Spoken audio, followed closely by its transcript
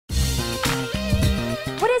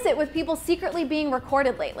it with people secretly being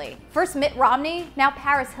recorded lately? First Mitt Romney, now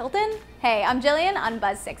Paris Hilton? Hey, I'm Gillian on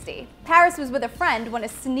Buzz 60. Paris was with a friend when a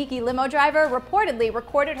sneaky limo driver reportedly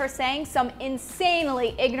recorded her saying some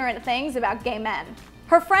insanely ignorant things about gay men.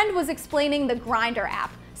 Her friend was explaining the Grindr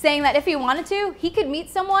app, saying that if he wanted to, he could meet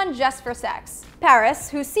someone just for sex. Paris,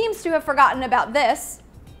 who seems to have forgotten about this,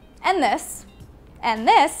 and this, and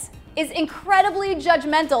this, is incredibly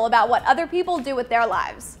judgmental about what other people do with their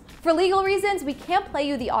lives. For legal reasons, we can't play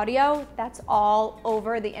you the audio, that's all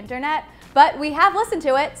over the internet, but we have listened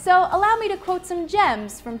to it, so allow me to quote some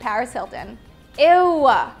gems from Paris Hilton. Ew,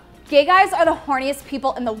 gay guys are the horniest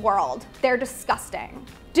people in the world. They're disgusting.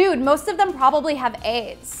 Dude, most of them probably have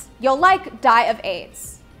AIDS. You'll die of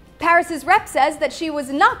AIDS. Paris's rep says that she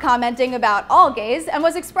was not commenting about all gays and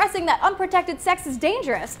was expressing that unprotected sex is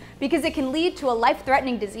dangerous because it can lead to a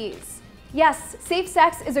life-threatening disease. Yes, safe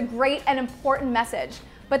sex is a great and important message,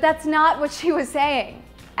 but that's not what she was saying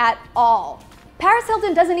at all. Paris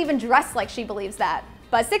Hilton doesn't even dress like she believes that.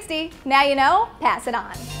 Buzz 60, now you know, pass it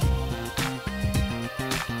on.